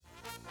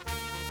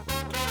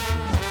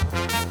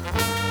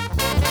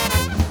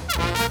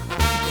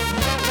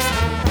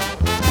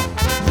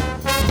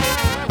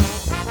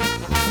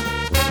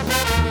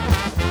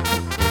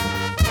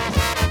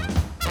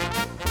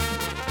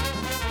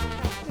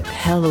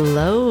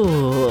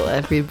Hello,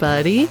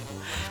 everybody.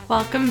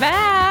 Welcome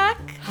back.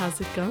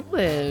 How's it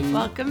going?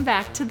 Welcome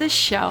back to the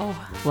show.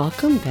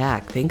 Welcome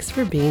back. Thanks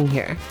for being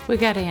here. We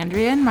got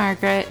Andrea and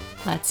Margaret.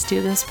 Let's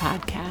do this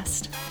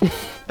podcast.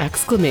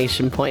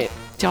 Exclamation point.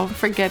 Don't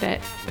forget it.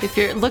 If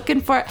you're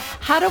looking for,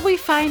 how do we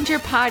find your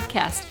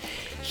podcast?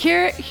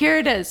 Here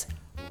it is.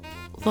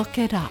 Look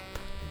it up.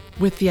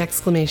 With the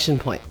exclamation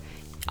point.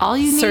 All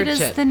you need Search is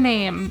it. the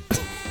name.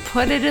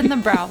 Put it in the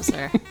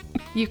browser.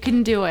 You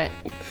can do it.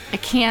 I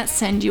can't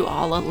send you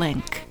all a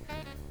link.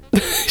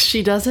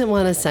 She doesn't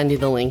want to send you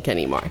the link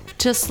anymore.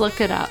 Just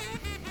look it up.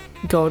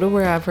 Go to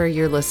wherever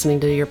you're listening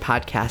to your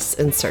podcasts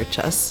and search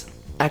us.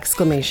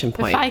 Exclamation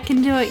point. If I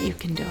can do it, you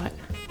can do it.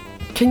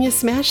 Can you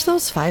smash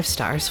those 5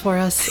 stars for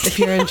us if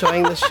you're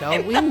enjoying the show?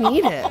 We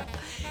need it.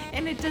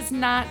 And it does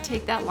not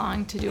take that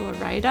long to do a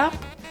write-up.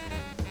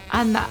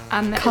 On the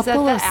Couple is that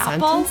the of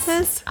Apple?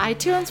 sentences?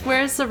 iTunes?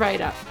 Where's the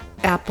write-up?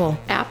 Apple.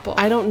 Apple.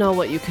 I don't know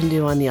what you can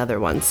do on the other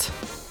ones.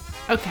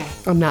 Okay.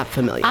 I'm not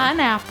familiar. On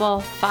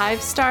Apple,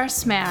 5-star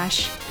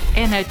smash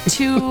and a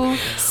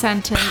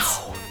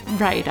 2-sentence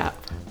write-up.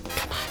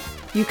 Come on.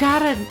 You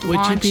gotta Would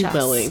launch you be us.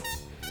 willing?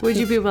 Would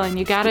you be willing?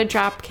 You gotta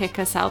drop kick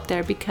us out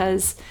there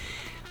because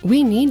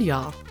We need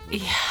y'all.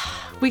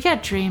 we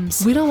got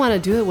dreams. We don't want to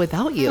do it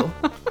without you,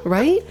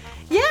 right?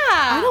 Yeah.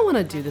 I don't want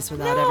to do this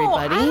without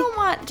everybody. I don't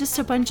want just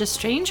a bunch of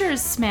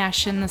strangers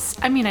smashing this.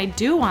 I mean, I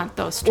do want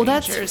those Well,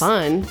 strangers. that's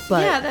fun,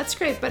 but Yeah, that's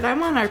great, but I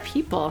want our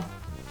people.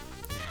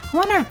 I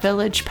want our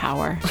village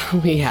power.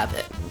 we have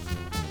it.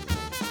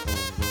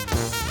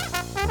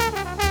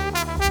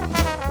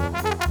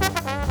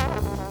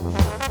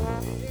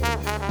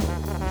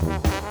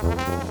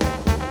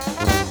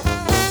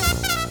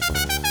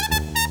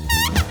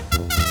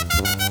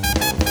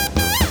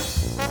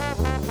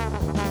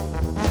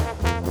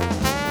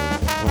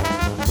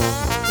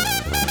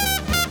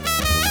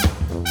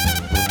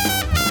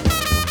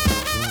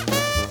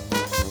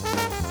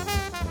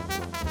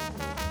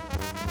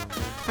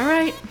 All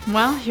right,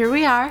 well, here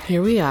we are,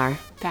 Here we are,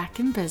 back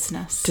in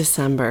business.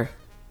 December.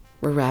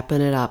 We're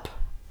wrapping it up.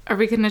 Are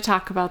we going to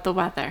talk about the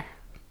weather?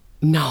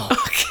 No.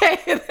 Okay,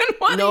 then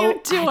what are No,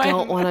 you doing? I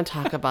don't want to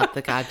talk about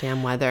the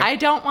goddamn weather. I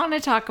don't want to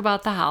talk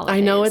about the holidays. I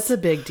know it's a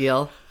big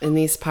deal in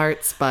these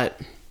parts, but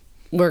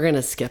we're going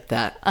to skip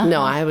that.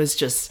 No, I was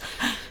just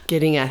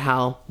getting at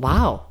how,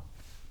 wow,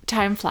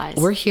 Time flies.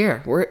 we're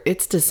here.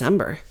 It's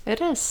December. It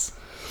is.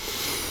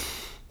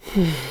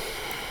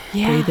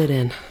 Yeah. Breathe it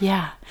in.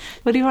 Yeah.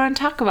 What do you want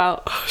to talk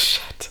about? Oh,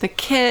 shit. The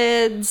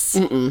kids.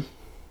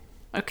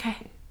 Okay.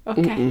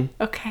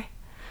 Okay.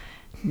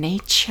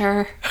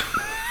 Nature.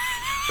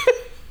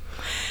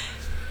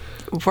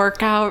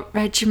 Workout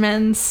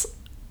regimens.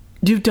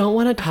 You don't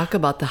want to talk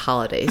about the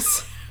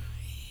holidays.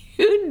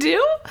 You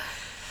do?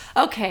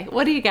 Okay,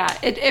 what do you got?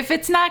 If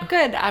it's not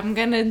good, I'm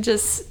going to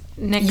just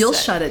nix You'll it.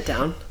 shut it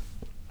down.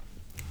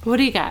 What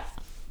do you got?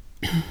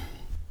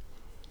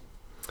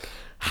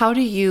 How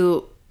do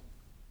you...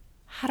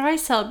 How do I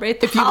celebrate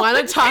the If you want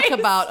to talk holidays?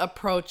 about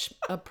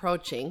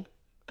approaching,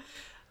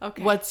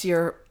 Okay. what's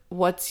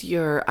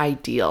your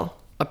ideal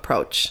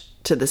approach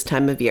to this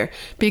time of year?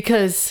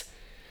 Because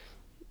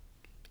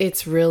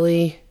it's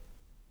really,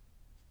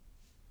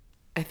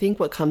 I think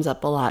what comes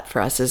up a lot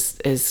for us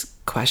is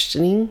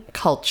questioning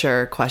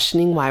culture,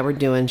 questioning why we're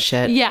doing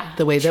shit, Yeah.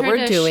 the way that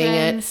we're doing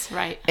it, Traditions,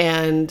 right.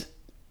 and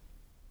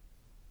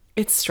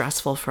it's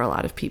stressful for a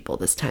lot of people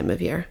this time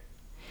of year.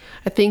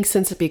 I think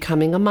since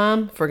becoming a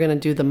mom, if we're going to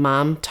do the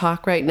mom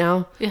talk right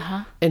now,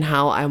 Uh-huh. and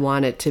how I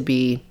want it to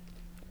be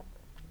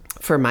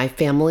for my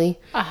family,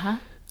 Uh-huh.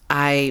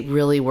 I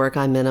really work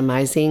on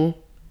minimizing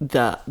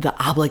the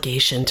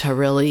obligation to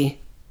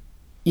really,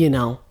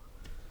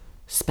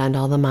 spend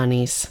all the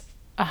monies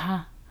Uh-huh.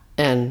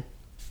 and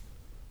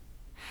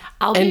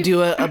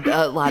do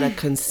a lot of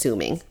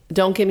consuming.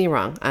 Don't get me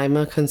wrong, I'm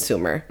a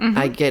consumer.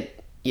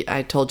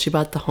 I told you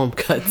about the home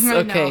goods.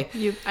 I know.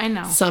 Okay. I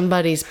know.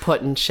 Somebody's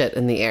putting shit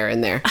in the air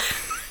in there.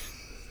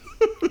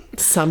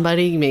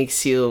 Somebody's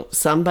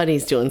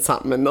doing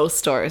something in those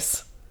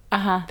stores.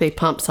 Uh-huh. They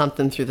pump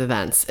something through the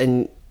vents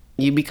and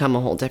you become a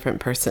whole different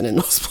person in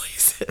those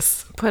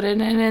places. Put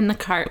it in the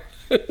cart.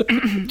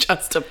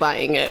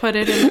 Justifying it. Put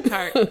it in the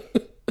cart.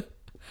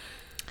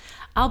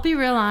 I'll be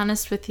real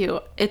honest with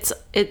you. It's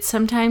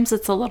sometimes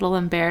it's a little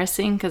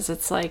embarrassing because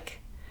it's like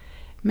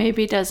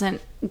maybe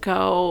doesn't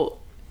go.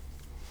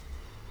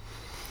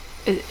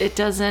 It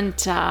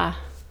doesn't.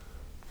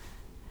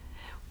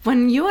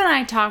 When you and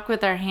I talk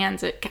with our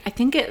hands, I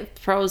think it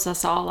throws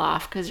us all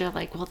off because you're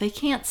like, well, they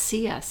can't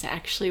see us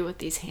actually with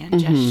these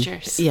hand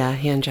gestures. Yeah,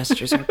 hand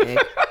gestures are big.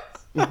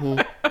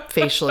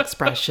 Facial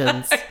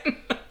expressions.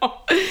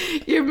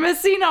 You're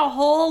missing a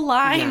whole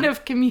line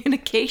of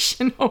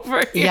communication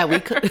over here. Yeah, we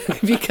could,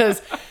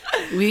 because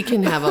we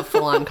can have a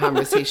full-on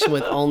conversation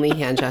with only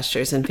hand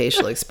gestures and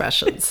facial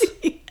expressions.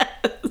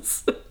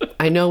 Yes.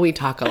 I know we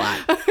talk a lot,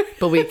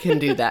 but we can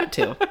do that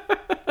too.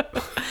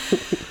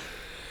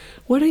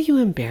 What are you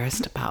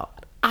embarrassed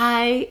about?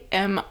 I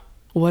am.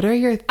 What are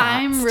your thoughts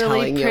I'm really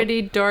telling you?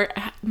 pretty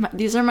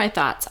these are my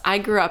thoughts. I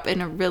grew up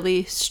in a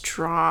really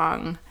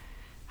strong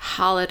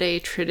holiday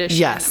tradition.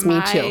 Yes,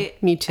 me too.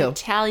 Me My too.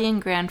 Italian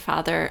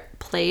grandfather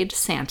played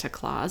Santa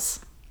Claus.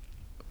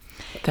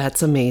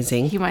 That's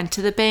amazing. He went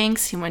to the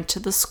banks, he went to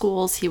the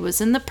schools, he was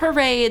in the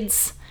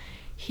parades.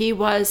 He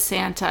was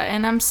Santa.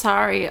 And I'm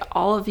sorry,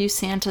 all of you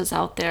Santas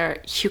out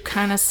there, you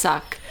kind of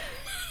suck.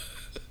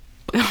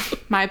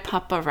 My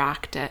papa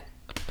rocked it.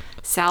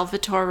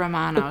 Salvatore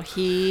Romano,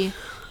 he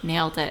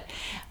nailed it.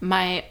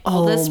 My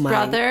oldest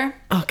brother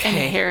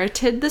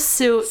inherited the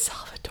suit.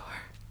 Salvatore.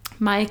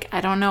 Mike, I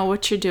don't know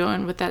what you're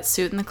doing with that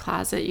suit in the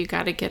closet. You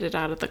got to get it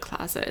out of the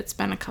closet. It's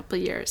been a couple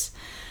years.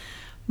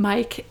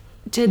 Mike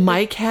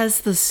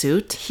has the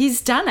suit. He's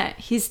done it.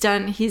 He's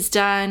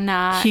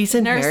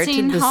inherited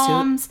nursing the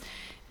homes. suit.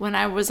 When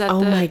I was at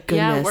my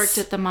goodness. worked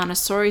at the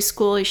Montessori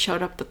school, he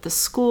showed up at the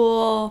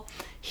school.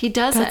 He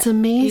does That's it.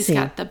 amazing.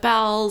 He's got the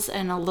bells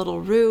and a little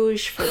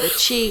rouge for the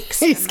cheeks.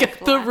 He's and got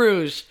the black.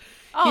 rouge.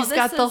 Oh, He's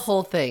got the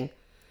whole thing.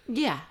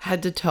 Yeah.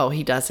 Head to toe,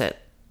 he does it.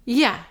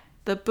 Yeah.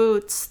 The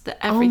boots,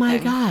 the everything. Oh my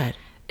God.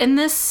 In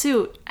this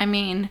suit, I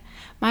mean,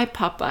 my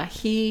papa,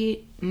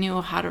 he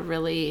knew how to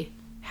really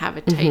have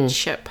a tight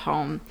ship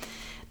home.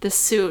 The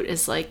suit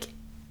is like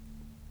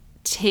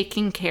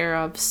taken care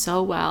of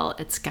so well.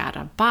 It's got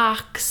a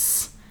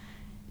box,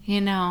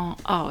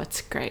 Oh,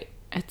 it's great.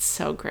 It's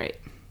so great.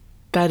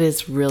 That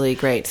is really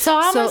great. So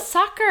I'm a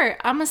sucker.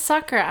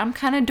 I'm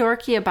kind of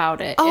dorky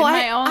about it. Oh, I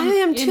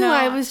am too.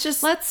 I was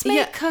just let's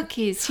make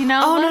cookies.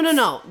 Oh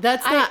no.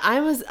 That's not.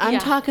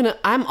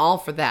 I'm all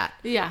for that.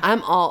 Yeah.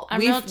 I'm all.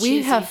 real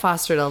We have cheesy.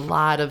 fostered a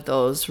lot of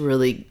those.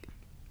 Really,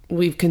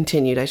 we've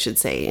continued, I should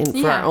say, and for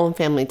Yeah. our own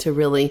family to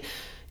really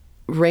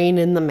rein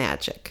in the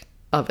magic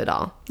of it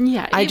all.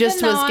 Yeah, I even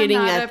just was though I'm getting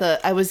not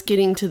I was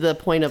getting to the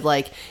point of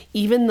like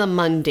even the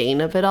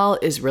mundane of it all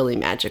is really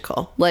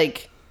magical.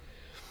 Like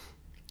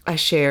I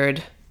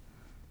shared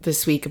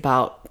this week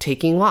about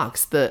taking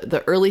walks,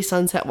 the early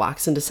sunset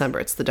walks in December.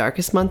 It's the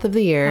darkest month of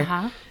the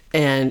year.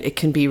 And it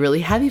can be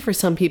really heavy for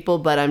some people,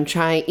 but I'm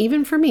trying,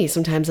 even for me,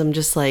 sometimes I'm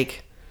just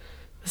like,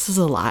 this is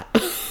a lot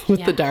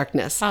with the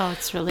darkness. Oh,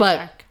 it's really But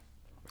dark.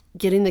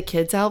 getting the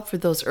kids out for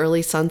those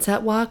early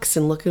sunset walks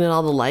and looking at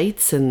all the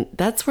lights, and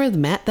that's where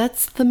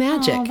that's the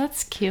magic. Oh,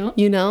 that's cute.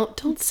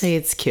 Don't say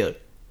it's cute.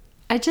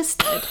 I just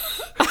did.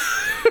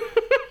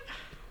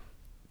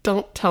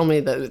 Don't tell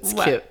me that it's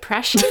What, cute.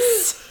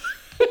 precious?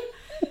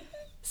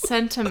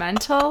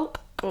 Sentimental?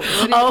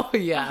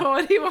 Yeah.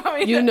 What do you want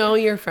me to... You know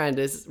your friend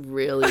is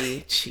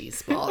really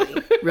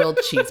cheeseball-y. Real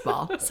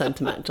cheeseball.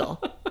 Sentimental.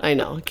 I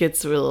know. It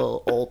gets a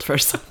little old for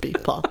some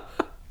people.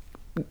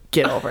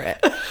 Get over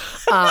it.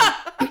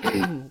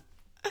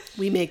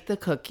 We make the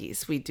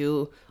cookies. We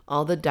do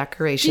all the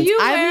decorations. Do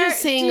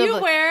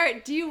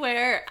you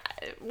wear,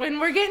 when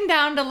we're getting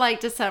down to like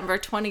December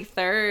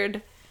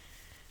 23rd,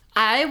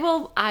 I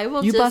will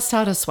You just... bust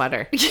out a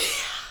sweater.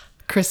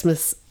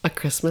 A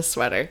Christmas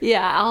sweater.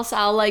 Yeah,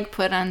 I'll like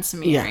put on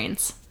some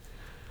earrings.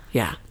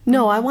 Yeah.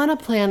 No, I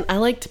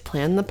like to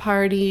plan the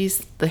parties,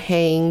 the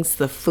hangs,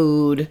 the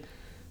food,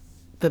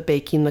 the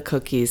baking the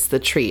cookies, the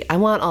tree. I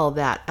want all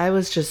that. I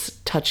was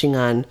just touching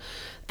on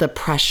the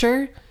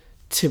pressure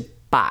to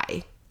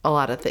buy a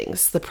lot of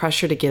things, the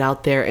pressure to get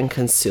out there and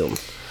consume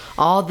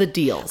all the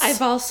deals.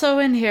 I've also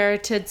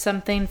inherited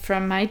something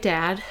from my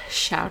dad.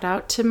 Shout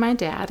out to my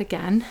dad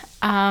again.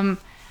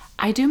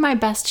 I do my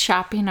best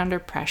shopping under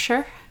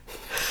pressure.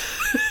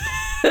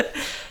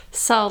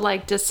 So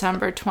like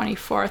December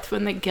 24th,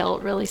 when the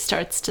guilt really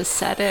starts to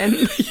set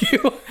in.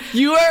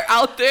 You are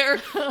out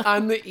there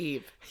on the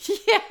eve.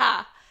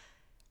 Yeah.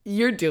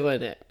 You're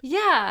doing it.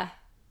 Yeah.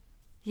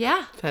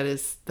 Yeah. That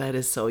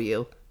is so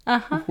you.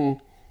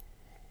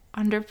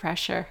 Under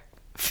pressure.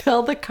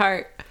 Fill the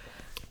cart.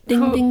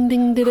 Ding, ding,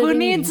 ding, ding, Who ding,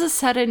 needs a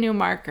set of new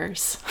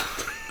markers?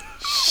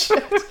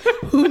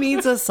 Who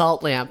needs a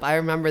salt lamp? I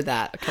remember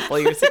that a couple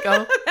years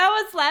ago. That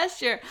was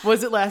last year.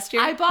 Was it last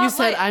year? I bought You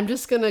said, like- I'm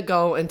just going to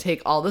go and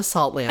take all the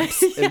salt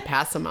lamps and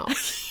pass them out.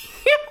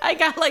 I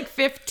got like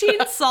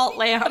 15 salt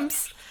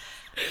lamps.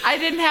 I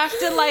didn't have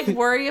to like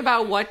worry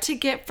about what to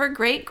get for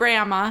great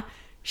grandma.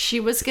 She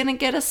was going to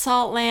get a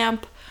salt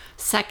lamp.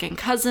 Second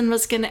cousin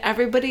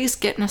everybody's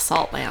getting a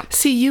salt lamp.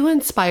 See, you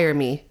inspire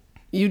me.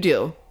 You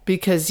do.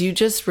 Because you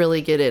just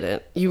really get in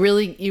it. You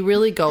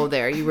really go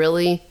there.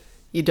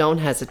 You don't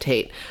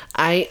hesitate.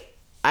 I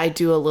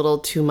do a little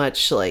too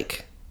much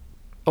like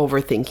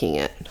overthinking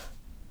it.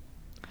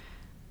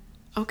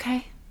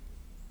 Okay.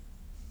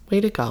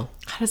 Way to go.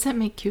 How does that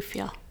make you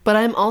feel? But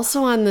I'm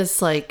also on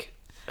this like,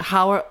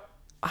 how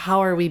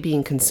are we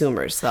being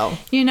consumers though?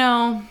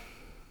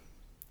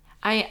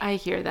 I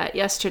hear that.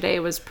 Yesterday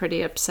was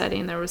pretty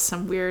upsetting. There was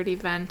some weird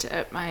event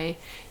at my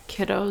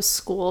kiddo's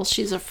school.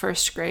 She's a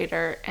first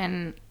grader,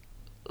 and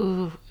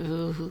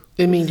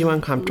It made you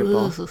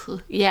uncomfortable.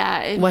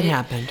 Yeah. What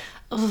happened?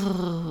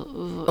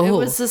 It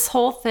was this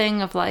whole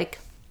thing of like,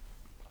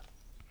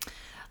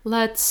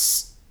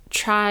 let's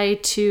try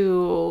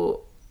to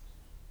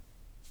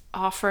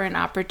offer an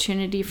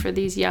opportunity for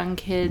these young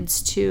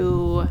kids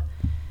to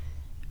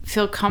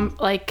feel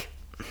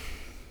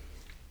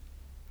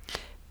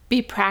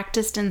be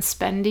practiced in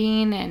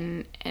spending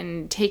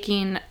and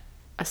taking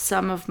a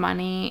sum of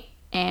money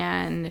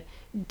and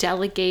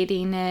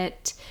delegating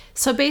it.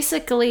 So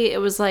basically it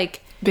was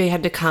like, They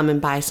had to come and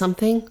buy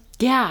something?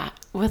 yeah,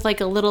 with like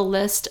a little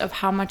list of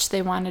how much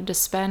they wanted to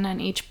spend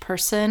on each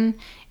person.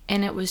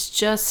 And it was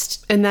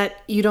just, And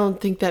that you don't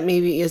think that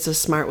maybe is a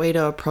smart way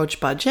to approach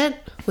budget?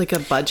 Like a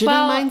budgeting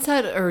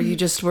mindset? Or you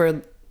just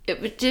were...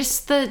 it was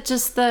just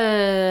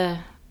the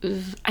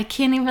I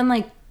can't even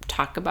like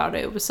talk about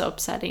it. It was so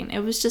upsetting. It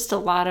was just a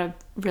lot of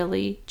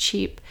really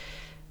cheap,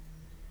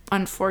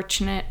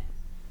 unfortunate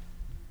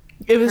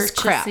It was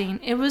crap. purchasing.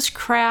 It was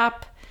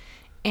crap,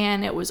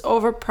 and it was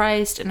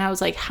overpriced. And I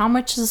was like, how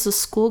much is the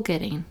school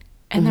getting?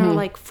 And they were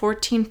like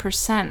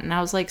 14%. And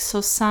I was like,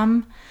 so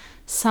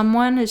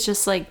someone is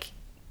just like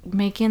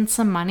making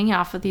some money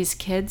off of these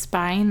kids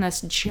buying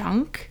this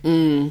junk.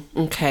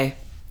 Okay.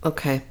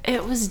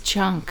 It was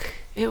junk.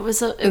 It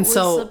was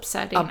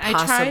upsetting. A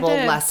possible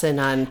lesson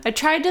on I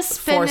tried to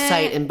spin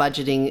foresight it. and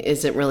budgeting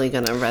isn't really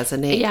going to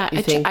resonate. Yeah,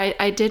 you think?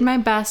 I did my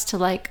best to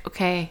like,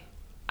 okay,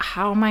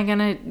 how am I going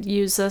to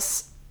use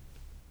this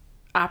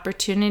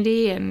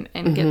opportunity and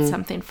get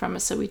something from it?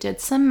 So we did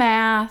some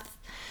math.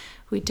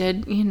 We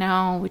did, we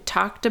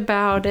talked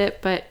about it,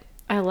 but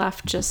I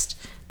left just,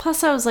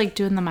 plus I was like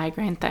doing the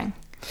migraine thing.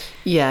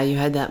 Yeah, you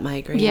had that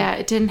migraine. Yeah,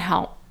 it didn't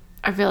help.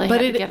 I really had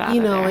to get out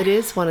of there. It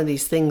is one of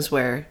these things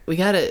where we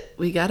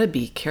gotta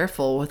be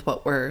careful with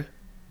what we're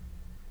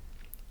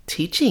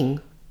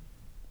teaching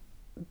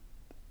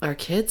our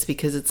kids,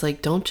 because it's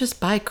like, don't just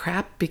buy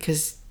crap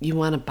because you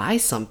want to buy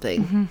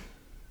something.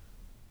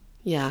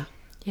 Yeah.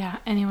 Yeah,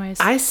 anyways.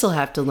 I still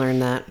have to learn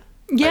that.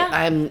 Yeah.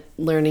 I'm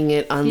learning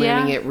it,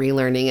 unlearning Yeah. it,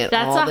 relearning it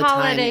That's all a the time.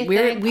 holiday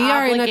thing. We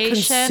are in a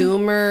Obligation.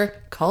 consumer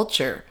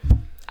culture.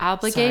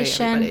 Obligation.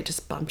 Sorry, everybody, I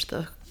just bumped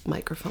the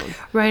microphone.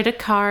 Write a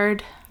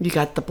card. You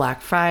got the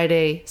Black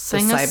Friday,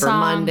 Sing the a Cyber song.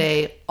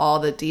 Monday, all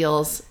the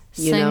deals.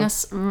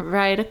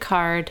 Write a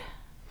card.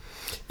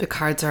 The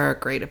cards are a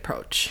great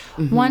approach.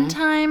 One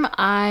time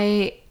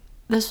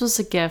this was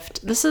a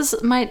gift. This is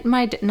my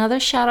another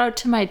shout out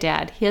to my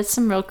dad. He has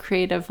some real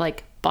creative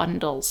like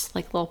bundles,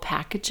 like little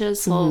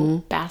packages, little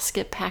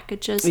basket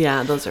packages.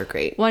 Yeah, those are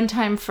great. One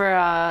time for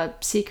a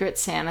Secret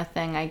Santa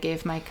thing, I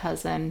gave my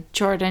cousin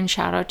Jordan,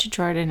 shout out to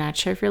Jordan, not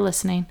sure if you're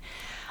listening.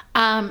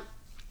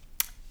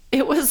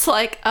 It was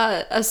like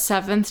a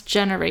seventh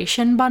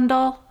generation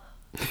bundle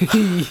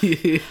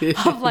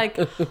of like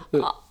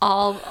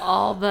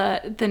all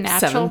the natural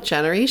Seventh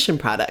generation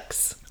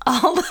products.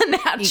 all the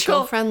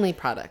natural Eco-friendly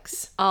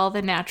products. all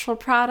the natural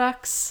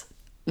products.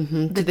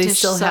 Do they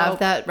still have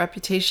that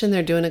reputation?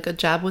 They're doing a good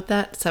job with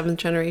that, seventh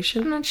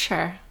generation? I'm not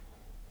sure.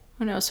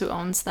 Who knows who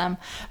owns them?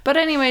 But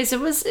anyways, it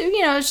was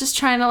just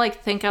trying to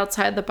like think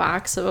outside the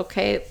box of,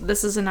 okay,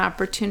 this is an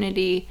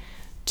opportunity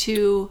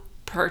to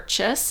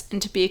purchase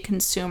and to be a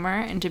consumer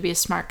and to be a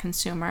smart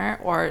consumer,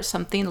 or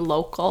something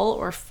local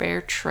or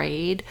fair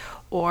trade,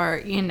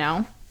 or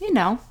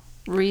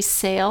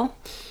resale.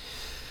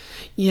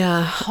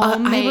 Yeah.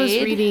 Homemade. I was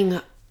reading,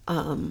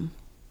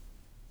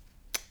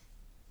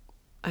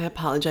 I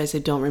apologize, I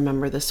don't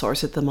remember the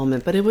source at the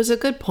moment, but it was a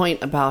good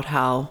point about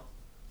how,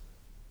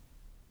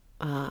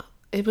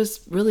 it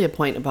was really a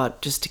point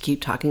about just to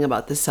keep talking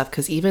about this stuff,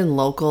 because even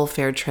local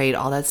fair trade,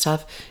 all that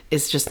stuff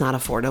is just not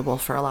affordable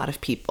for a lot of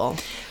people.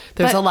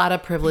 There's a lot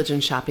of privilege in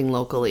shopping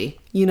locally.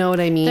 You know what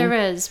I mean? There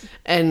is.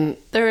 And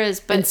There is,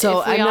 but and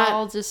so if we I'm not-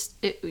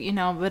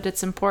 all but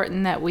it's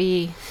important that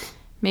we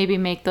maybe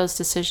make those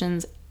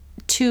decisions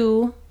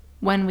too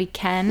when we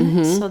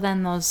can. So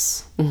then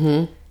those,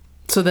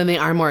 so then they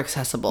are more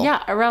accessible.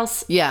 yeah, or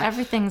else Yeah.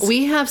 everything's,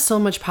 We have so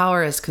much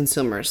power as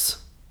consumers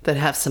that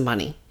have some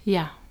money.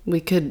 yeah. I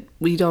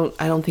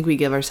don't think we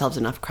give ourselves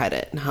enough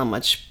credit in how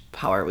much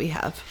power we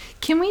have.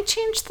 Can we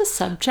change the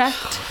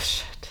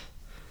subject?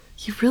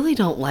 You really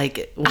don't like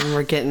it when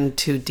we're getting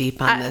too deep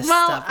on this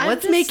well, stuff. I'm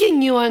What's just-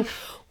 making you on?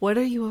 What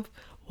are you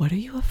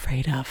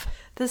afraid of?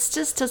 This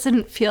just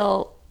doesn't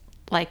feel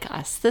like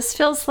us. This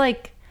feels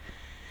like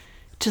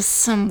just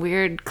some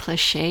weird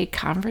cliche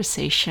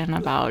conversation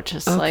about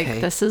just like,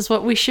 Okay. this is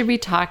what we should be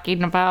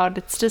talking about.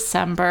 It's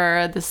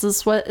December. This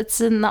is what it's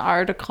in the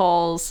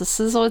articles. This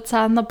is what's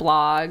on the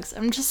blogs.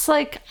 I'm just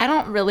like, I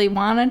don't really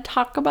want to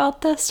talk about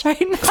this right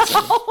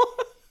now.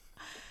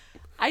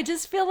 I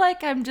just feel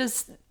like I'm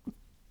just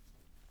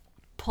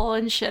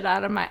pulling shit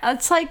out of my,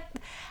 it's like,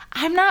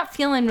 I'm not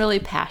feeling really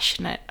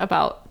passionate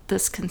about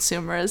this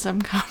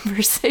consumerism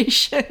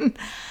conversation.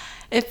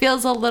 It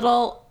feels a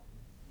little,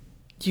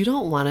 You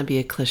don't want to be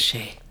a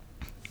cliche.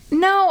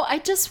 no, I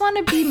just want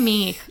to be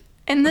me.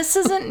 And this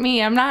isn't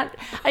me.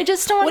 I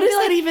just don't want What to be does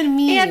that like, even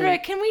mean? Andrea,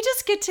 can we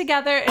just get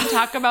together and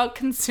talk about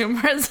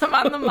consumerism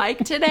on the mic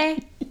today?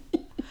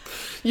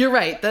 You're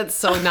right. That's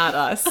so not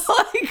us.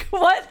 Like,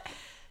 what?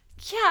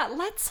 Yeah,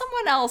 let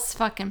someone else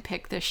fucking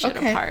pick this shit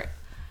Okay. apart.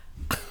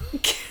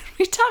 Can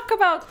we talk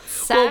about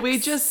sex? Well, we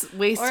just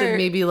wasted or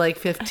maybe like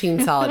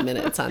 15 solid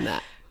minutes on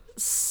that.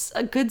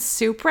 a good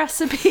soup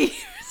recipe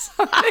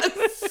or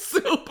something.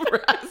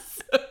 Super.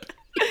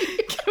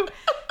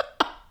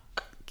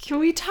 Can Can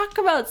we talk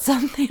about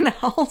something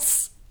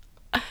else?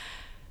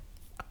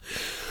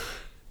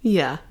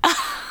 Yeah.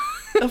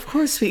 Of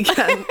course we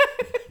can.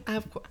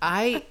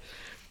 I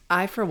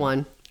for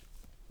one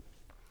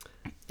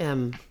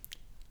am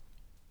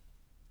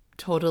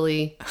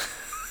totally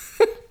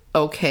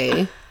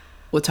okay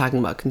with talking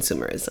about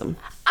consumerism.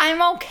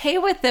 I'm okay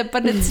with it,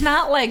 but it's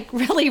not like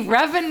really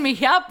revving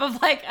me up of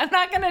like, I'm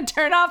not going to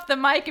turn off the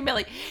mic and be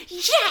like,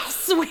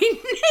 yes, we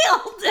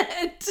nailed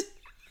it.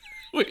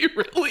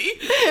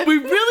 We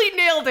really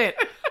nailed it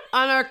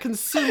on our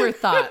consumer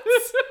thoughts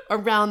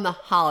around the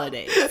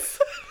holidays.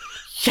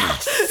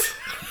 Yes.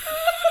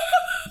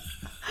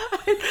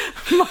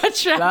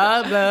 Much rather.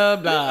 Blah, blah,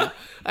 blah.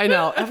 I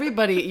know.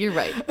 Everybody, you're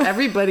right.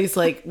 Everybody's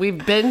like,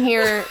 we've been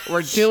here.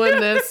 We're doing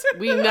this.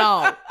 We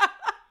know.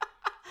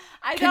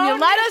 Can you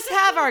let us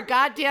have our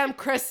goddamn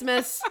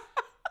Christmas?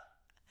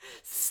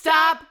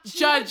 Stop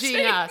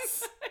judging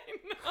us. I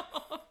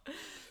know.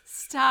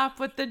 Stop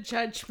with the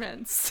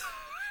judgments.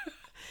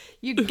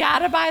 You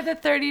gotta buy the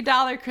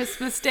 $30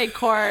 Christmas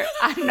decor.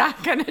 I'm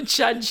not gonna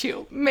judge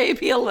you.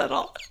 Maybe a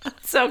little.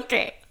 It's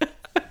okay.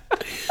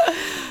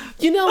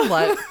 You know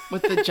what?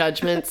 With the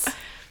judgments,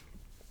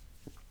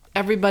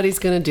 everybody's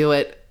gonna do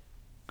it.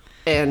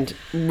 And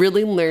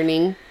really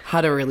learning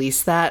how to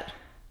release that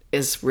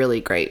is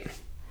really great.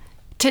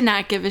 To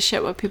not give a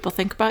shit what people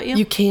think about you?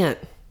 You can't.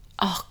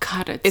 Oh,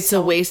 God, It's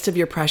a waste of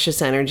your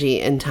precious energy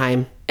and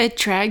time. It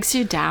drags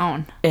you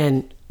down.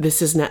 And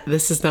this is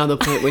now the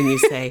point when you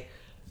say,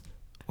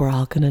 we're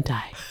all gonna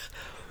die.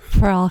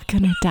 We're all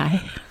gonna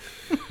die.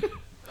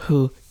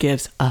 Who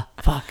gives a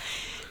fuck?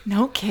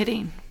 No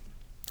kidding.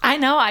 I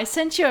know. I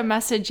sent you a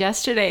message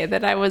yesterday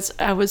that I was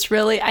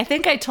really, I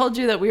think I told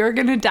you that we were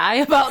gonna die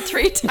about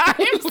 3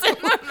 times in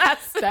the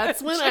message.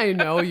 That's when I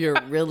know you're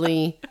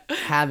really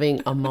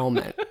having a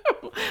moment.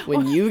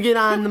 When you get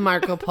on the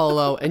Marco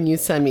Polo and you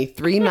send me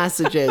 3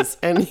 messages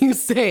and you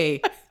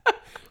say,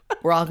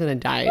 we're all gonna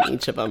die in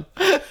each of them.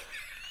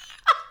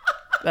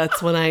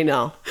 That's when I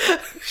know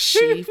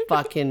she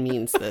fucking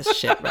means this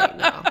shit right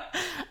now.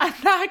 I'm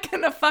not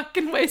gonna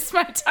fucking waste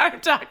my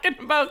time talking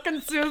about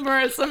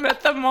consumerism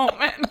at the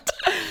moment.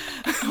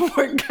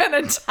 We're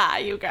gonna die,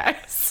 you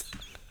guys.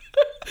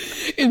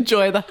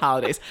 Enjoy the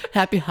holidays.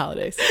 Happy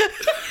holidays.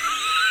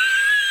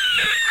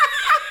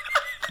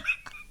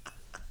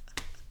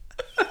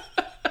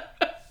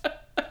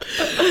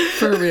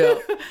 For real.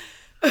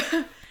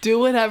 Do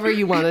whatever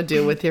you want to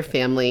do with your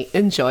family.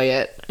 Enjoy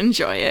it.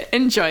 Enjoy it.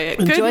 Enjoy it.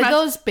 Enjoy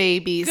those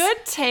babies. Good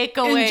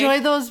takeaway.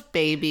 Enjoy those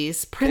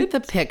babies. Print the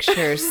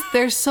pictures.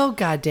 They're so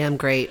goddamn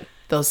great,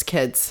 those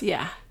kids.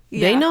 Yeah.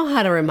 They know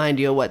how to remind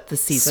you of what the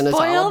season is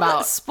all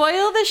about.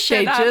 Spoil the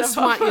shit out of them. They just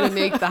want you to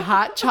make the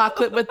hot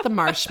chocolate with the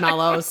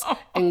marshmallows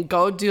and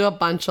go do a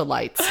bunch of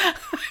lights.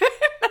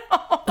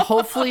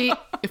 Hopefully,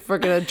 if we're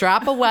going to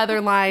drop a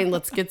weather line,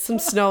 let's get some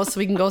snow so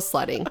we can go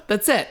sledding.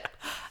 That's it.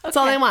 That's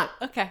all they want.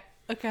 Okay.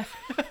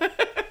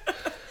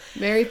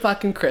 Merry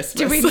fucking Christmas.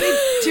 Do we need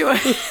to...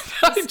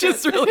 I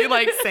just really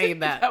like saying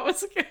that. That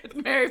was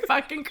good. Merry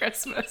fucking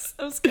Christmas.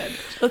 That was good.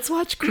 Let's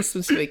watch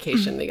Christmas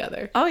Vacation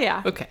together. Oh,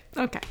 yeah. Okay.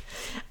 What's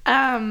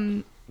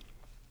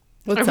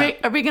up?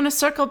 Are we going to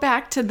circle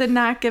back to the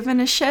not giving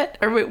a shit?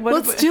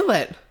 Let's do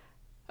it.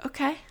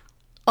 Okay.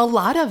 A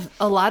lot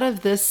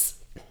of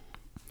this...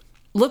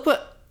 Look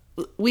what...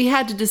 We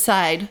had to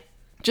decide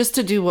just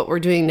to do what we're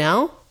doing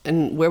now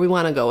and where we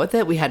want to go with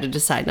it. We had to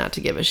decide not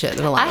to give a shit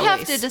in a lot of ways. I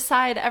have to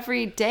decide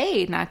every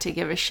day not to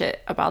give a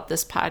shit about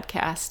this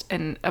podcast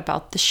and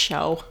about the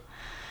show.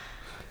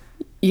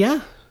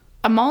 Yeah.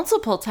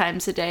 Multiple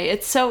times a day.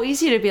 It's so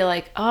easy to be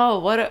like,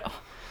 oh,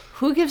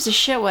 who gives a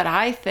shit what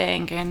I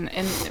think? And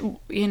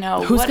you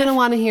know, who's going to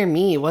want to hear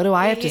me? What do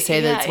I have to say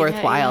that's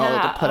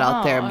worthwhile to put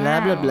out there?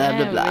 Blah, blah, blah,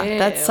 blah, blah.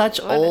 That's such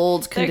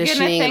old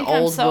conditioning and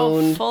old I'm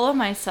wound. So full of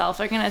myself.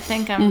 They're going to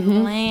think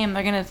I'm lame.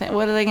 They're going to think,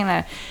 what are they going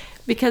to...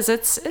 Because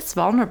it's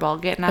vulnerable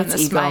getting on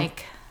this ego.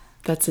 mic.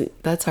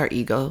 That's our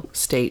ego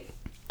state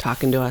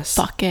talking to us.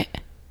 Fuck it.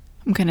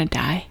 I'm going to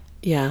die.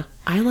 Yeah.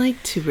 I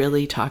like to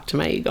really talk to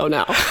my ego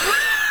now.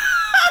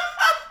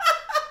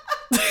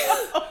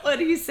 What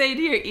do you say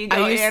to your ego,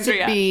 I used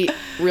Andrea? to be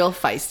real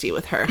feisty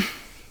with her.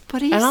 What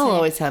do you say? And I'll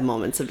always have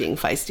moments of being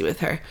feisty with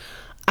her.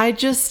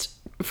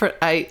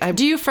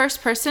 Do you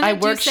first person? I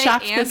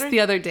workshopped this the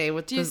other day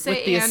with the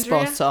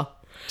esposo.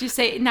 Do you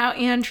say, now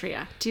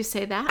Andrea, do you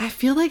say that? I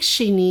feel like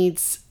she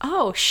needs...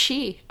 Oh,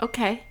 she.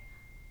 Okay.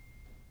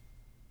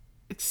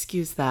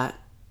 Excuse that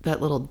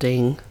little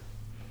ding.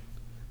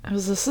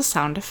 Was this a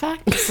sound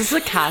effect? Is this a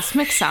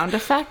cosmic sound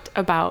effect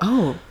about...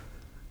 Oh.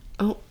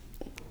 We're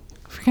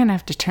going to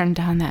have to turn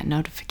down that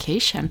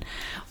notification.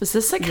 Was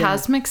this a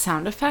cosmic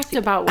sound effect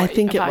about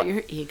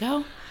your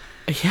ego?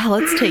 Yeah,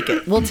 let's take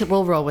it.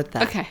 We'll roll with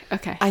that.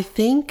 Okay. I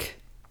think...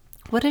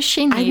 What does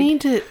she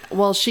need?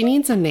 She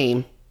needs a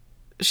name.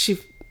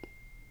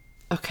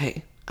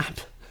 Okay.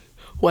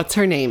 What's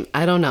her name?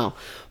 I don't know.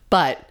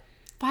 But...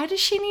 Why does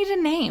she need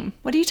a name?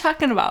 What are you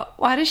talking about?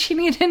 Why does she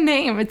need a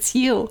name? It's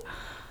you.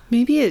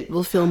 Maybe it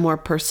will feel more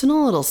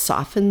personal. It'll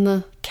soften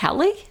the...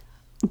 Kelly?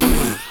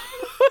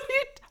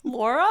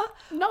 Laura?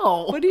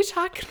 No. What are you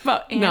talking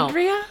about? No.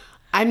 Andrea?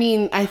 I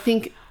mean, I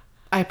think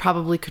I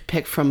probably could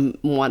pick from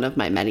one of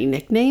my many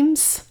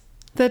nicknames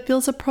that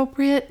feels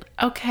appropriate.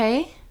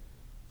 Okay.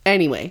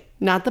 Anyway,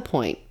 not the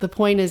point. The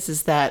point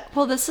is that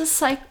Well, this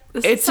is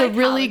it's a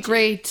really psychology.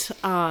 great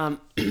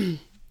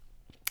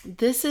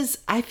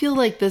I feel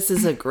like this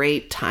is a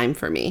great time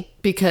for me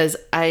because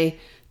I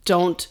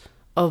don't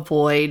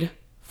avoid,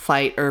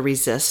 fight, or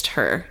resist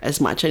her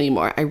as much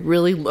anymore. I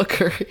really look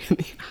her in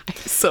the eyes,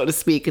 so to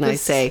speak, and I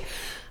say,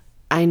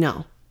 I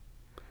know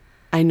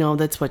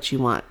that's what you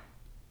want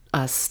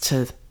us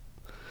to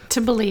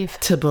believe.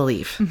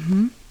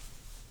 Mm-hmm.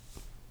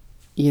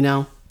 You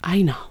know,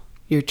 I know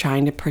you're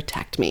trying to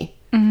protect me.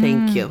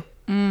 Thank you.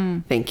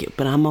 Thank you.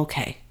 But I'm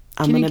okay.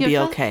 I'm going to be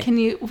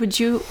okay. Would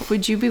you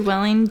be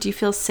willing, do you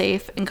feel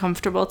safe and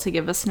comfortable to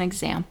give us an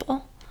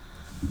example?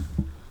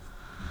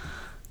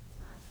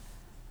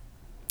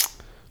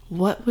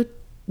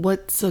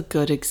 What's a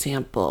good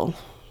example?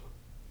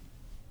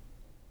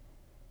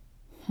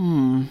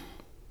 I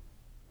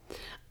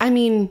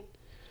mean,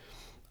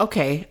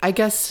 okay, I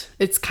guess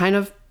it's kind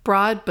of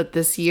broad, but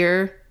this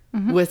year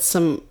with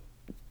some,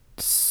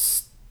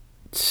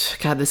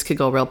 God, this could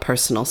go real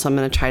personal, so I'm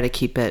going to try to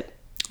keep it.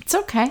 It's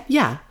okay.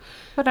 Yeah.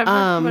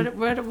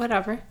 Whatever.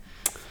 Whatever.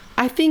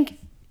 I think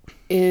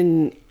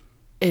in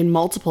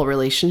multiple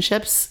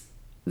relationships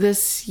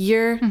this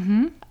year,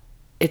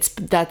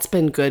 that's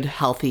been good,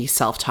 healthy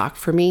self-talk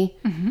for me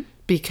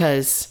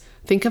because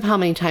think of how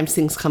many times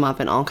things come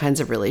up in all kinds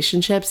of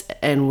relationships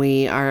and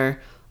we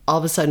are all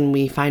of a sudden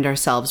we find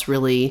ourselves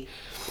really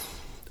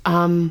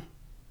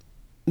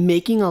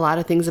making a lot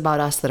of things about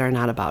us that are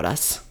not about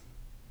us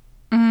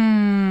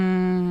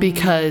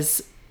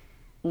because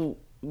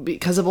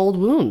of old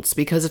wounds,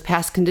 because of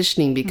past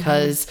conditioning,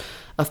 because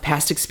of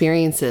past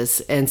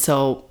experiences. And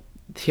so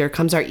here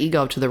comes our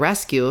ego to the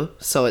rescue,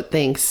 so it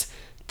thinks,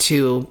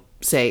 to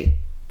say,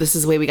 this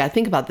is the way we got to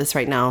think about this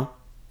right now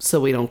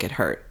so we don't get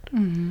hurt.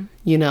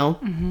 You know?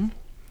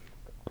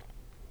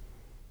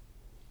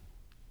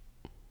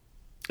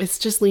 It's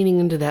just leaning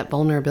into that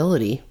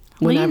vulnerability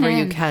whenever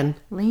you can.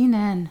 Lean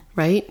in.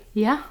 Right?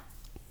 Yeah.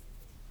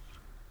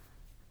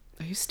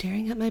 Are you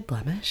staring at my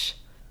blemish?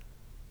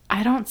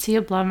 I don't see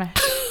a blemish.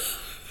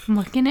 I'm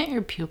looking at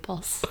your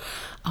pupils.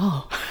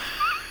 Oh.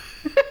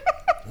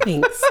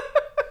 Thanks.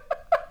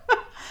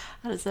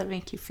 How does that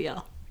make you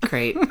feel?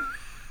 Great.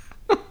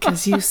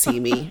 Because you see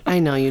me. I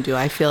know you do.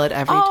 I feel it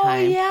every Oh,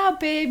 time. yeah,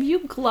 babe.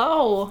 You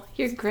glow.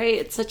 You're great.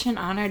 It's such an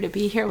honor to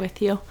be here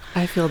with you.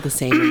 I feel the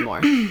same and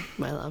more,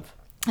 my love.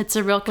 It's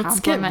a real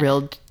compliment.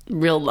 Let's get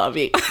real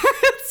lovey.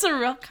 It's a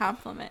real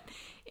compliment.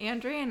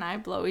 Andrea and I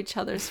blow each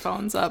other's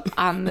phones up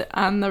on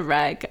the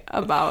reg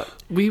about...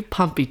 We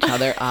pump each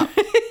other up.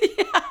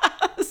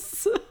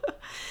 Yes.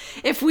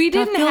 If we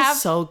didn't that feels have...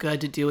 so good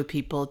to do with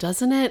people,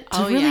 doesn't it?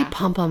 To really yeah.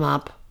 pump them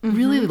up.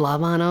 Really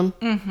love on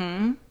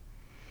them.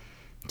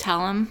 Tell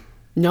them.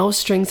 No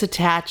strings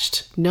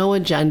attached. No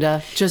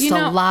agenda. Just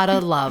a lot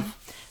of love.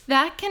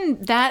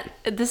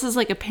 This is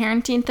like a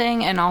parenting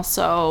thing and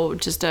also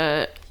just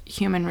a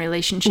human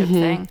relationship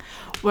thing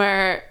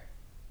where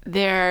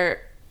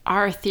there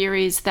are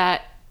theories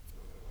that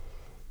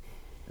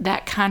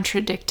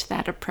contradict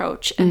that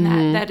approach and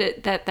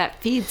that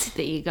feeds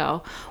the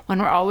ego when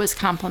we're always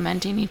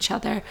complimenting each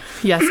other.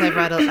 Yes, I've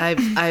read.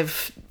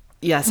 I've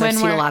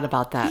seen a lot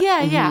about that.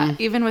 Yeah, yeah.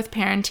 Even with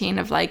parenting,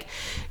 of like,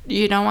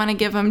 you don't want to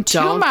give them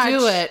too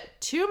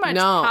much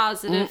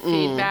positive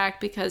feedback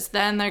because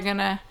then they're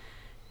gonna,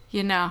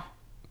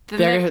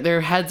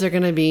 their heads are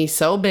gonna be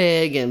so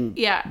big and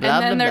and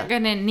then they're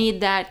gonna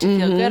need that to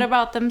feel good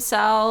about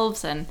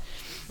themselves and.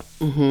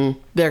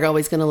 They're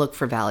always gonna look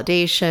for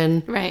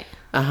validation. Right.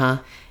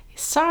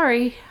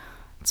 Sorry.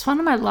 It's one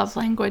of my love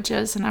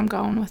languages and I'm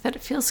going with it.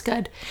 It feels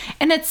good.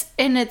 And it's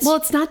well,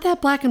 it's not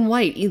that black and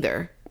white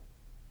either.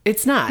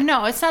 It's not.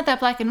 No, it's not that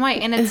black and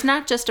white. And it's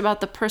not just about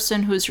the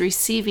person who's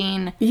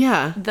receiving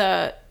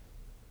the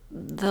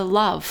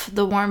love,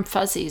 the warm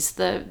fuzzies,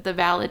 the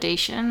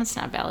validation. It's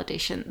not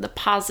validation. The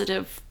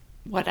positive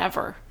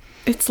whatever.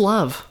 It's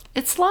love.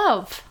 It's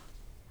love.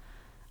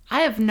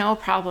 I have no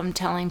problem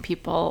telling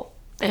people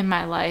in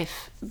my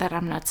life that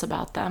I'm nuts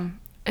about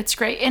them. It's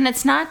great. And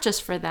it's not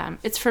just for them.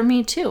 It's for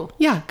me too.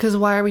 Yeah, because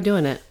why are we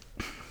doing it?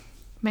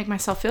 Make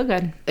myself feel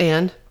good.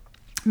 And?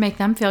 Make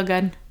them feel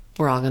good.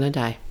 We're all going to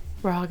die.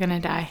 We're all going to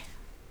die.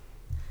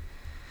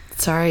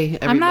 Sorry,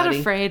 everybody. I'm not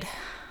afraid.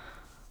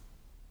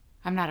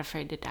 I'm not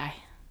afraid to die.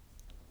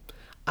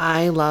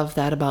 I love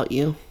that about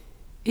you.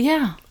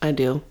 Yeah. I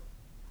do.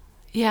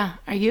 Yeah.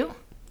 Are you?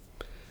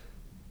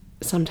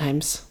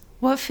 Sometimes.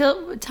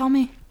 Tell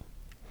me.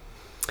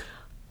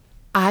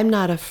 I'm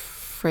not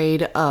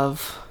afraid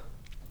of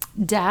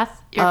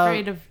death. You're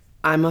afraid of.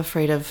 I'm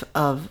afraid of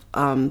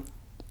I'm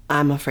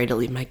afraid to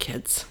leave my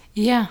kids.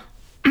 Yeah.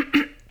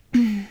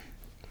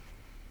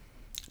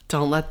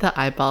 Don't let the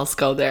eyeballs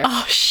go there.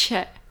 Oh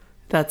shit.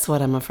 That's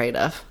what I'm afraid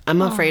of.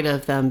 I'm afraid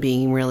of them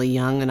being really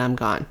young and I'm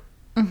gone.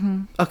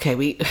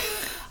 Okay,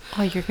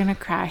 Oh, you're gonna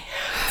cry.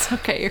 It's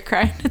okay. You're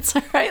crying. It's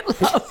all right,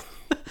 love.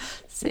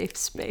 Safe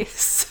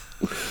space.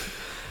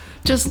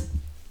 Just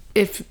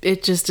if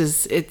it just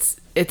is,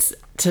 it's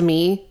to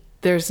me,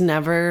 there's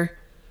never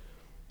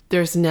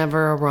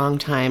a wrong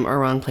time or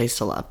wrong place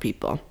to love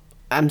people.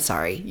 I'm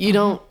sorry. You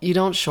don't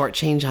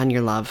shortchange on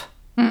your love.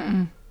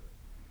 Mm-mm.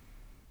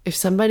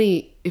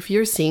 If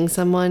you're seeing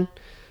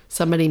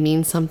somebody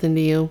means something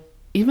to you,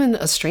 even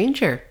a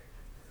stranger,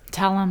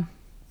 tell them.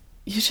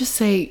 You just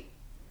say,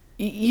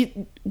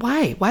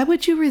 why? Why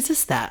would you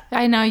resist that?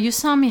 I know. You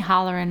saw me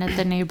hollering at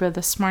the neighbor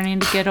this morning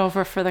to get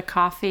over for the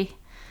coffee.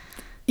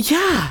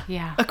 Yeah.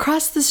 Yeah.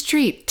 Across the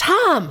street.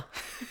 Tom!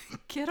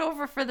 Get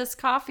over for this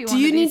coffee Do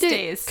you of these need to,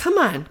 days. Come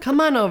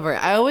on over.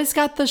 I always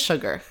got the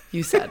sugar,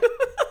 you said.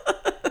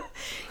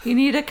 You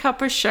need a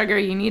cup of sugar.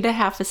 You need a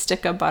half a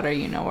stick of butter.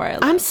 You know where I live.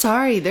 I'm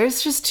sorry.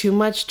 There's just too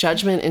much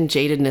judgment and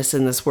jadedness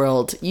in this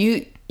world.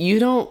 You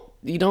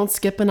don't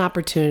skip an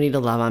opportunity to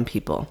love on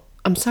people.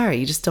 I'm sorry.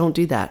 You just don't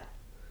do that.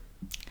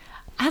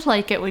 I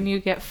like it when you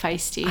get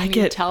feisty and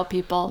you tell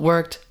people.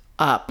 Worked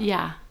up.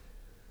 Yeah.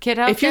 Get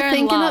out there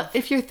and love.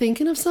 If you're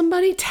thinking of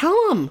somebody,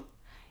 tell them.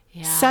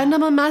 Yeah. Send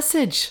them a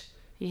message.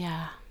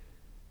 Yeah.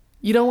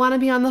 You don't want to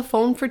be on the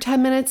phone for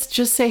 10 minutes?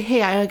 Just say,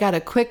 hey, I got a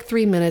quick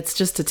 3 minutes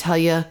just to tell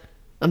you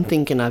I'm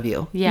thinking of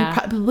you. Yeah. You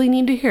probably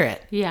need to hear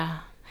it. Yeah.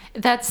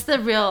 That's the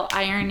real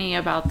irony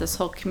about this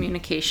whole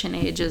communication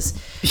age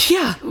is...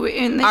 Yeah.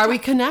 Are we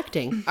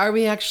connecting? Are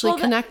we actually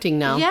connecting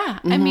now? Yeah.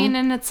 Mm-hmm. I mean,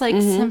 and it's like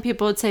some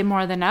people would say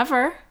more than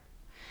ever.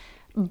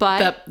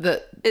 But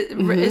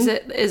is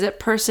it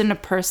person to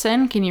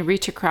person? Can you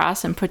reach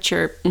across and put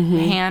your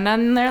hand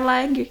on their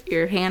leg,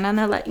 your hand on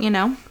their leg, you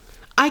know?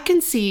 I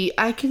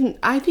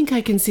think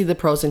I can see the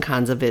pros and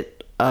cons of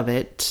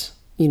it,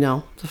 you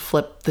know, to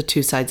flip the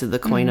two sides of the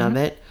coin of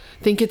it.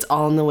 I think it's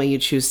all in the way you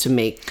choose to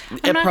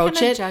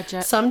approach it. Judge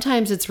it.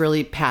 Sometimes it's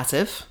really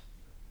passive,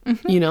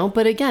 you know,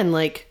 but again,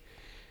 like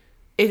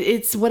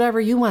it's whatever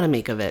you want to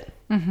make of it.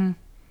 Mm-hmm.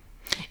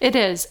 It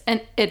is.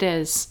 And it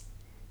is.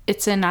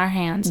 It's in our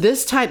hands.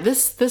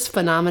 This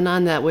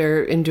phenomenon that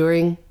we're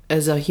enduring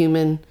as a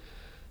human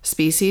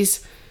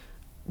species,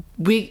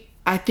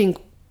 I think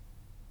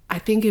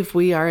if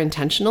we are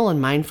intentional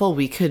and mindful,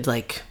 we could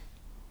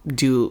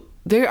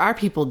there are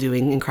people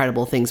doing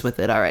incredible things with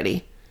it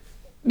already.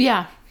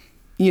 Yeah.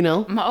 You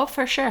know? Oh,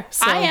 for sure.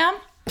 So, I am.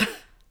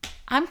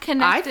 I'm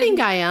connected. I think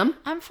I am.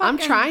 I'm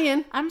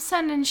trying. I'm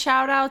sending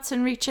shout outs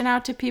and reaching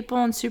out to people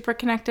and super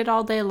connected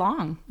all day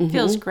long.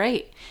 Feels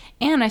great.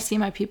 And I see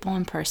my people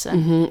in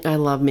person. I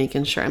love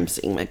making sure I'm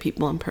seeing my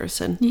people in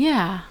person.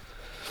 Yeah.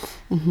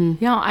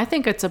 Yeah, I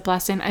think it's a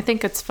blessing. I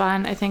think it's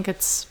fun. I think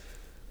it's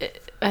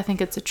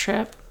a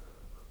trip.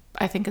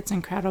 I think it's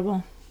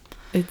incredible.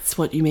 It's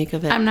what you make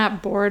of it. I'm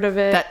not bored of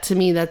it. That to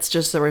me, that's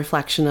just a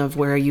reflection of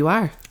where you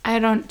are. I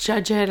don't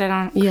judge it. I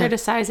don't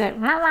criticize it.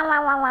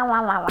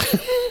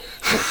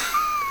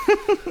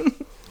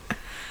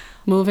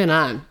 Moving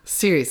on.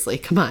 Seriously,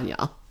 come on,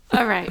 y'all.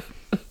 All right.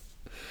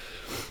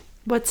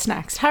 What's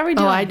next? How are we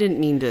doing? Oh, I didn't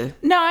mean to.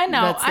 No, I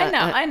know.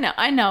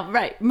 I know.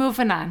 Right.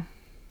 Moving on.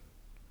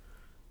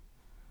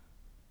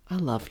 I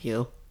love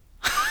you.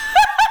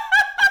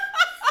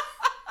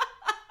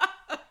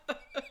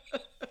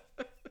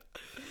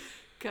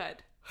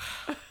 Good.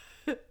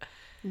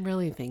 I'm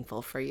really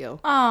thankful for you.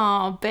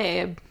 Oh,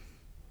 babe.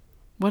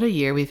 What a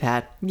year we've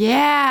had.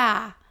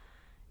 Yeah.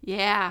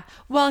 Yeah.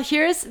 Well,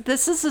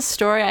 this is a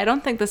story. I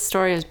don't think this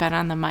story has been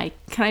on the mic.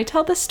 Can I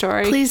tell the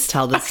story? Please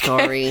tell the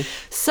story.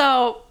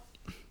 So,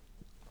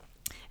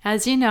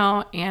 as you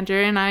know,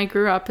 Andrew and I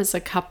grew up as a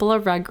couple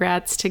of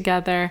rugrats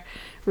together,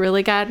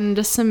 really got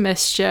into some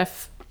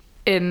mischief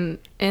in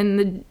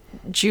the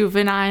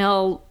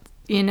juvenile,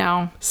 you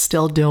know.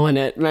 Still doing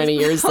it many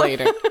years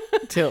later,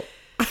 too.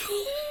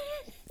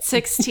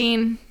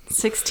 16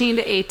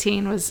 to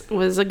 18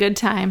 was a good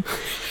time.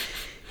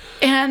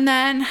 And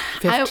then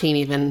 15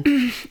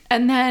 even.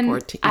 And then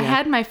 14, I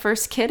had my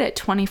first kid at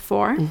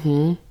 24.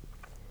 Mm-hmm.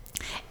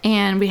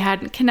 And we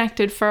hadn't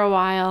connected for a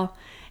while.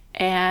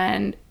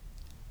 And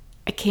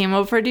I came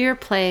over to your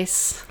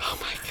place. Oh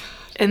my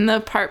God. In the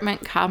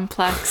apartment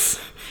complex.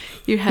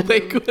 You had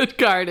Lakewood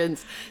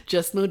Gardens.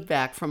 Just moved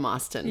back from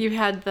Austin. You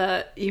had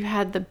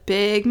the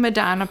big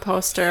Madonna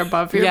poster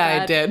above your bed.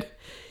 Yeah, I did.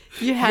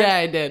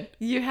 I did.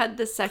 You had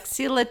the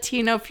sexy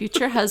Latino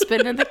future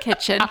husband in the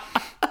kitchen.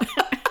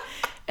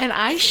 And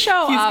I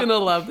show up. He's going to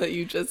love that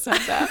you just said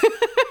that.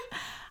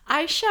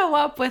 I show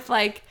up with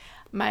like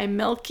my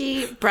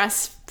milky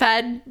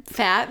breastfed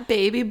fat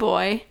baby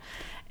boy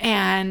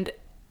and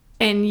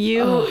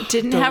you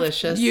didn't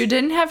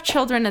have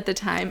children at the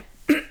time.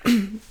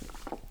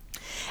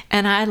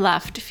 And I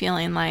left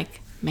feeling like,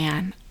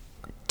 man,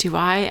 do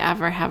I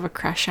ever have a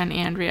crush on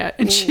Andrea?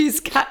 And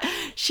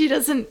she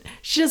doesn't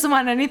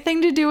want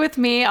anything to do with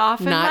me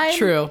off in my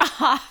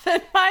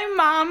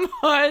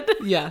momhood.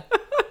 Yeah.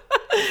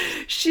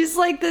 She's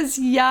like this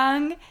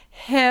young,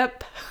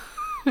 hip,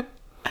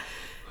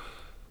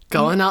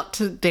 going out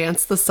to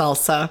dance the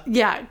salsa.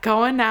 Yeah,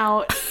 going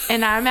out,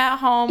 and I'm at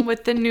home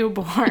with the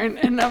newborn,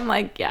 and I'm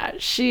like, yeah,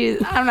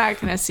 I'm not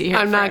gonna see her.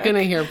 I'm not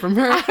gonna hear from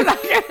her. I'm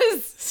not gonna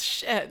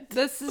Shit.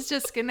 This is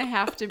just going to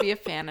have to be a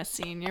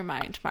fantasy in your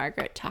mind,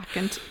 Margaret,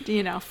 talking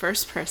to,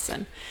 first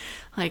person.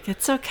 Like,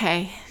 it's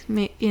okay.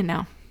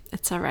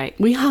 It's all right.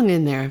 We hung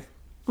in there.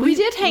 We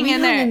did hang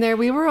in there.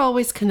 We were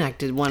always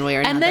connected one way or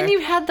another. And then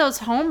you had those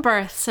home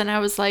births, and I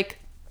was like,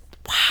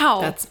 wow.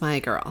 That's my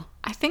girl.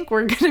 I think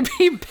we're going to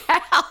be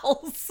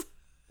pals.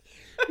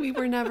 We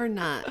were never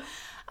not.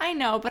 I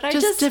know, but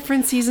just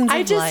different seasons of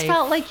life. I just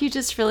felt like you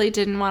just really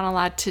didn't want a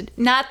lot to...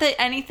 Not that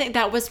anything...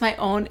 That was my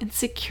own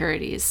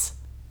insecurities.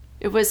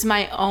 It was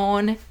my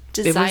own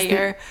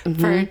desire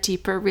for a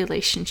deeper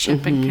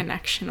relationship and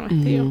connection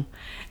with you.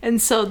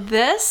 And so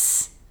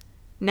this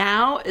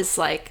now is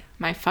like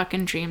my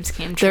fucking dreams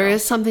came true. There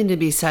is something to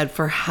be said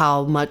for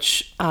how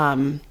much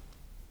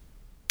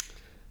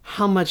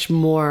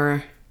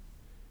more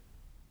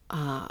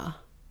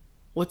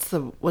what's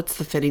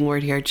the fitting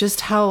word here?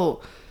 Just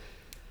how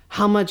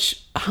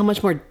much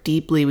more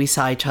deeply we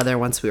saw each other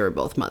once we were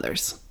both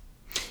mothers.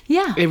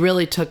 Yeah. It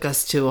really took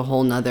us to a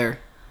whole nother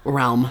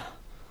realm.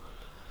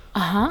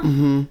 Uh-huh.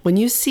 Mm-hmm. When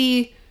you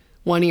see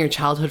one of your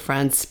childhood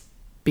friends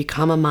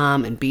become a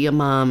mom and be a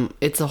mom,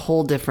 it's a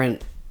whole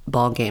different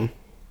ball game.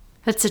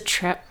 That's a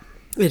trip.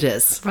 It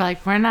is. We're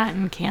like, we're not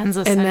in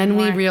Kansas and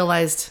anymore. then we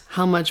realized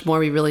how much more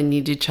we really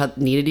needed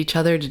each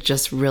other to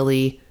just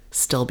really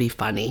still be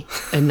funny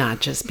and not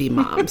just be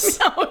moms.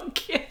 No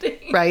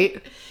kidding.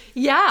 Right?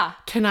 Yeah.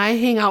 Can I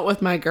hang out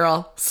with my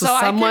girl so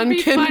someone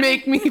can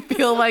make me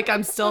feel like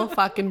I'm still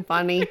fucking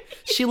funny?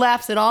 She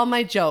laughs at all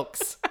my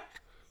jokes.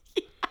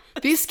 Yes.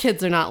 These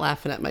kids are not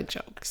laughing at my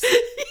jokes.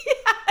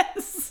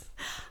 Yes.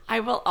 I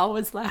will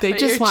always laugh at your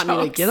jokes. They just want me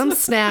to get them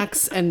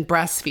snacks and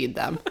breastfeed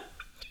them.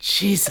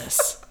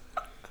 Jesus.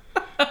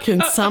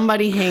 Can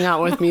somebody hang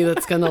out with me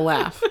that's going to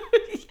laugh?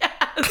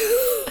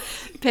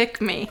 Yes.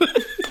 Pick me.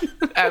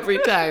 Every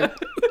time.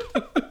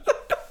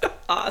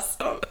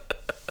 Awesome.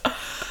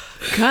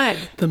 Good.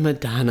 The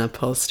Madonna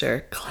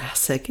poster.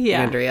 Classic,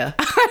 yeah. Andrea.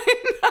 I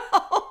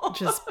know.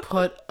 Just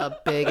put a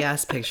big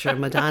ass picture of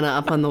Madonna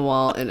up on the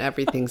wall and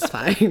everything's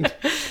fine.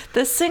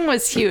 This thing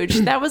was huge.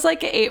 That was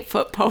like an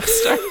 8-foot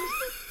poster.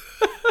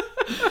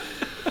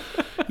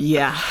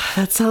 Yeah,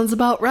 that sounds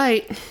about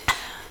right.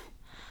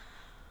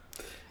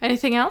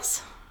 Anything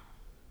else?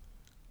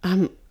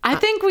 I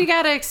think we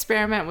got to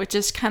experiment with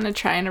just kind of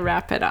trying to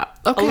wrap it up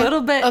a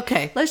little bit.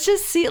 Okay. Let's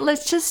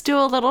just do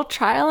a little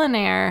trial and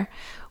error.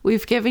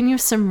 We've given you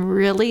some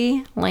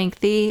really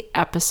lengthy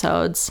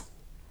episodes.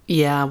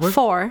 Yeah,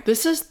 four.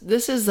 This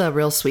is a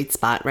real sweet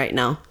spot right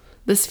now.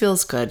 This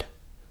feels good.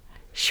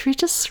 Should we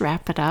just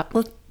wrap it up?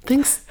 Well,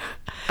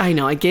 I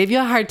know I gave you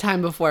a hard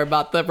time before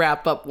about the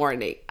wrap up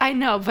warning. I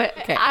know, but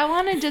I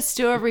want to just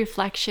do a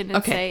reflection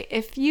and say,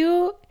 if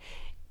you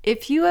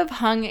have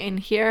hung in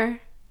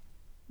here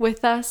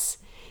with us,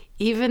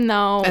 even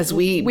though as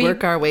we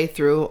work our way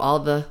through all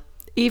the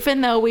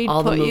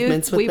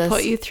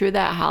put you through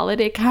that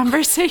holiday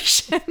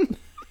conversation.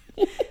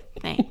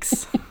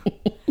 Thanks.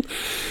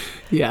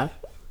 Yeah.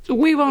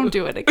 We won't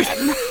do it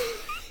again.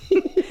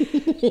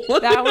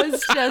 That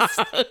was just...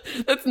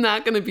 That's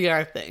not going to be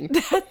our thing.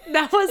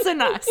 That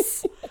wasn't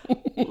us.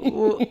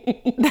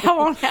 That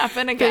won't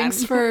happen again.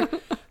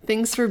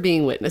 Thanks for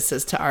being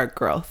witnesses to our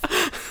growth.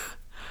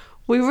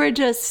 We were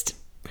just...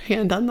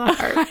 Hand on the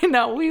heart. I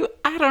know.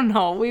 I don't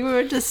know.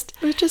 We're just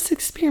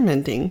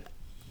experimenting.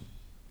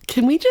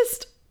 Can we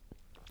just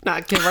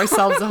not give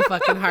ourselves a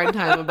fucking hard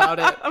time about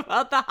it?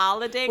 About the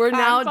holiday We're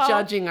combo? now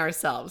judging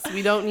ourselves.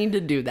 We don't need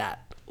to do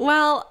that.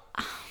 Well,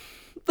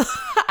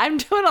 I'm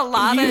doing a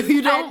lot of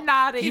head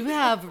nodding. You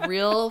have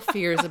real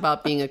fears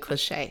about being a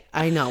cliche.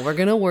 I know. We're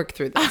going to work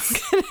through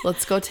this.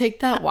 Let's go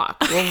take that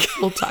walk.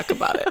 We'll talk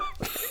about it.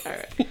 All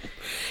right.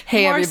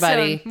 Hey,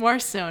 everybody. More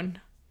soon.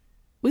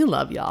 We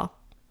love y'all.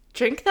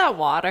 Drink that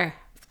water.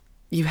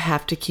 You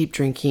have to keep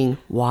drinking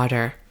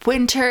water.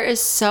 Winter is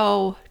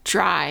so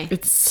dry.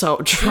 It's so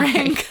dry.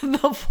 Drink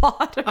the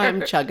water.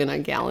 I'm chugging a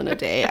gallon a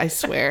day, I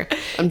swear.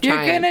 I'm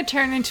trying. You're going to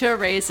turn into a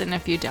raisin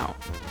if you don't.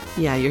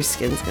 Yeah, your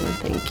skin's going to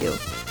thank you.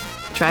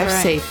 Drive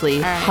safely.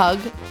 Right. Hug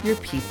your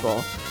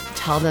people.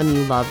 Tell them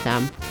you love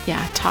them.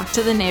 Yeah, talk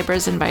to the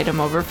neighbors. Invite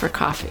them over for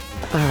coffee.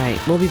 All right,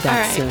 we'll be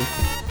back soon.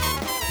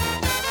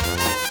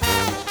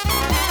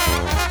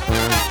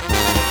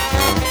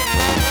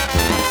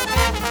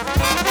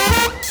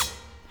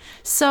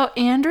 So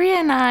Andrea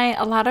and I,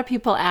 a lot of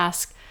people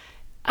ask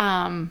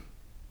how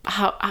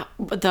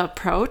the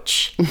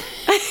approach.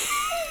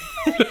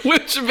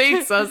 Which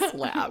makes us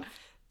laugh.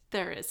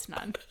 There is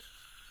none.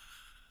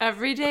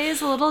 Every day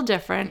is a little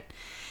different.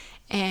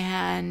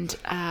 And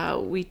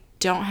we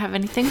don't have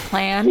anything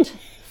planned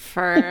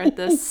for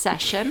this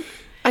session.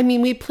 I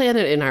mean, we plan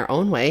it in our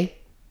own way.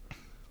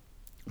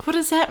 What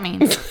does that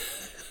mean?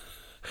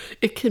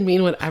 It can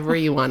mean whatever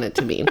you want it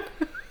to mean.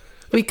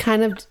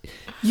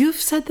 You've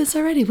said this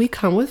already. We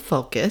come with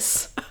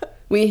focus.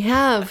 We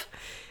have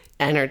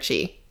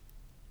energy.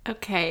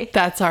 Okay.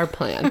 That's our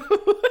plan.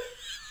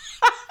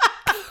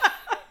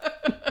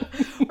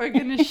 We're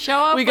going to show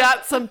up. We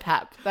got some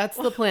pep. That's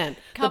the plan.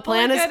 The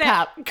plan is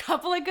pep.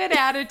 Couple of good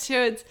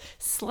attitudes.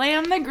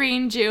 Slam the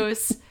green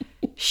juice.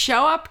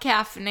 Show up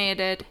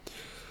caffeinated.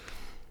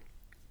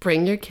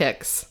 Bring your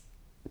kicks.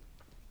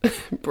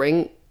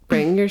 Bring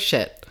your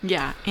shit.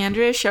 Yeah,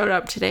 Andrea showed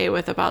up today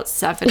with about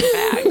 7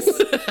 bags.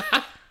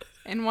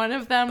 And one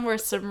of them were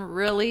some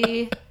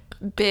really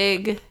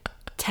big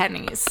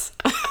tennies.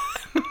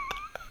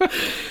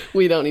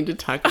 We don't need to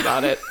talk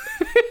about it.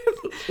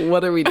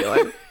 What are we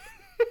doing?